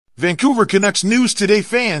Vancouver Canucks News Today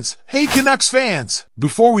fans, hey Canucks fans!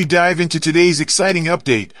 Before we dive into today's exciting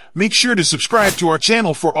update, make sure to subscribe to our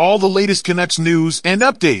channel for all the latest Canucks news and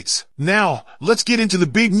updates. Now, let's get into the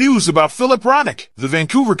big news about Filip Hronek. The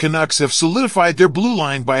Vancouver Canucks have solidified their blue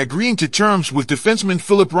line by agreeing to terms with defenseman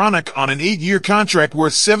Filip Hronek on an 8-year contract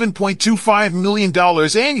worth $7.25 million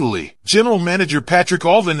annually. General Manager Patrick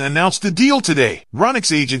Allvin announced the deal today.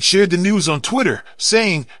 Hronek's agent shared the news on Twitter,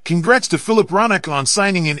 saying, "Congrats to Filip Hronek on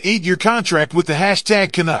signing an 8-year contract with the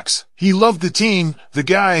hashtag Canucks. He loved the team, the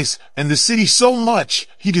guys, and the city so much,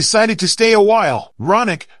 he decided to stay a while."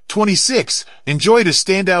 Hronek, 26, enjoyed a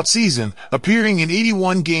standout season, appearing in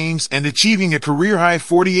 81 games and achieving a career-high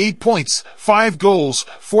 48 points, 5 goals,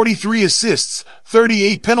 43 assists,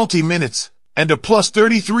 38 penalty minutes, and a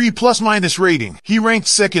 +33 plus-minus rating. He ranked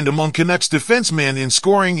second among Canucks defensemen in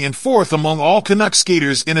scoring and fourth among all Canucks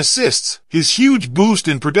skaters in assists. His huge boost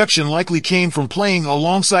in production likely came from playing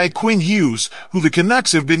alongside Quinn Hughes, who the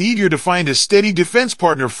Canucks have been eager to find a steady defense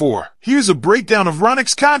partner for. Here's a breakdown of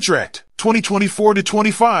Hronek's contract.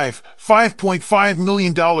 2024-25, $5.5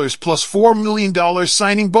 million plus $4 million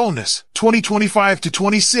signing bonus.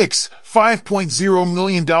 2025-26, $5.0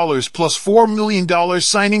 million plus $4 million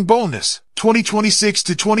signing bonus.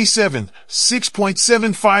 2026-27,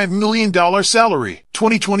 $6.75 million salary.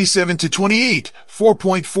 2027-28,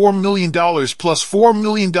 $4.4 million plus $4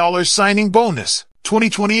 million signing bonus.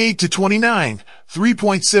 2028-29,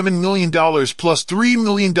 $3.7 million plus $3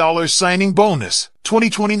 million signing bonus.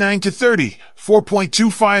 2029-30,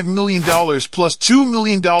 $4.25 million plus $2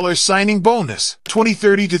 million signing bonus.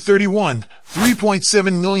 2030-31,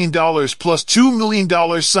 $3.7 million plus $2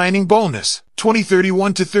 million signing bonus.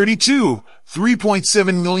 2031-32,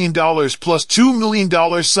 $3.7 million plus $2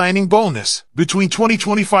 million signing bonus. Between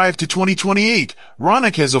 2025 to 2028,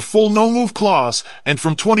 Hronek has a full no-move clause, and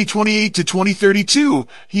from 2028 to 2032,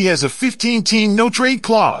 he has a 15-team no-trade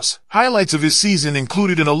clause. Highlights of his season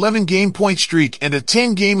included an 11-game point streak and a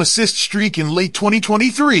 10-game assist streak in late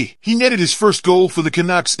 2023. He netted his first goal for the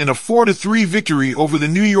Canucks in a 4-3 victory over the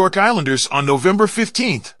New York Islanders on November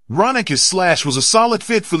 15th. Hronek's slash was a solid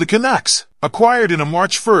fit for the Canucks. Acquired in a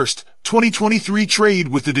March 1st, 2023 trade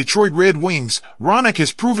with the Detroit Red Wings, Hronek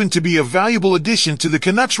has proven to be a valuable addition to the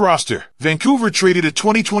Canucks roster. Vancouver traded a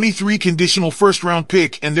 2023 conditional first-round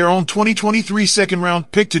pick and their own 2023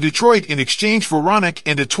 second-round pick to Detroit in exchange for Hronek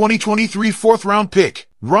and a 2023 fourth-round pick.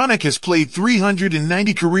 Hronek has played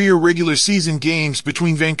 390 career regular season games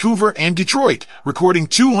between Vancouver and Detroit, recording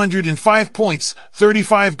 205 points,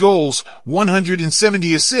 35 goals,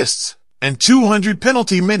 170 assists, and 200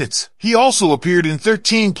 penalty minutes. He also appeared in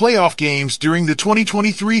 13 playoff games during the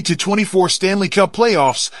 2023-24 Stanley Cup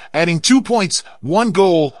playoffs, adding 2 points, 1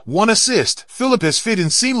 goal, 1 assist. Filip has fit in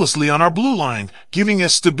seamlessly on our blue line, giving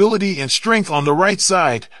us stability and strength on the right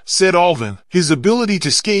side, said Allvin. His ability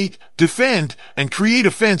to skate, defend, and create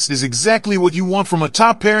offense is exactly what you want from a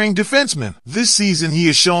top-pairing defenseman. This season he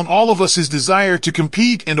has shown all of us his desire to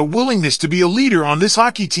compete and a willingness to be a leader on this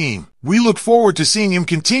hockey team. We look forward to seeing him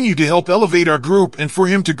continue to help elevate our group and for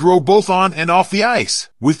him to grow both on and off the ice.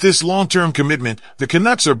 With this long-term commitment, the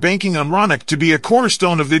Canucks are banking on Hronek to be a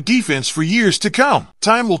cornerstone of their defense for years to come.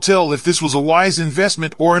 Time will tell if this was a wise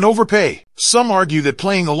investment or an overpay. Some argue that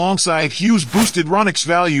playing alongside Hughes boosted Hronek's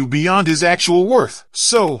value beyond his actual worth.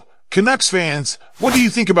 So, Canucks fans, what do you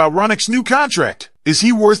think about Hronek's new contract? Is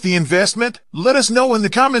he worth the investment? Let us know in the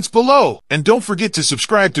comments below. And don't forget to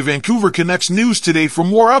subscribe to Vancouver Canucks News Today for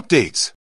more updates.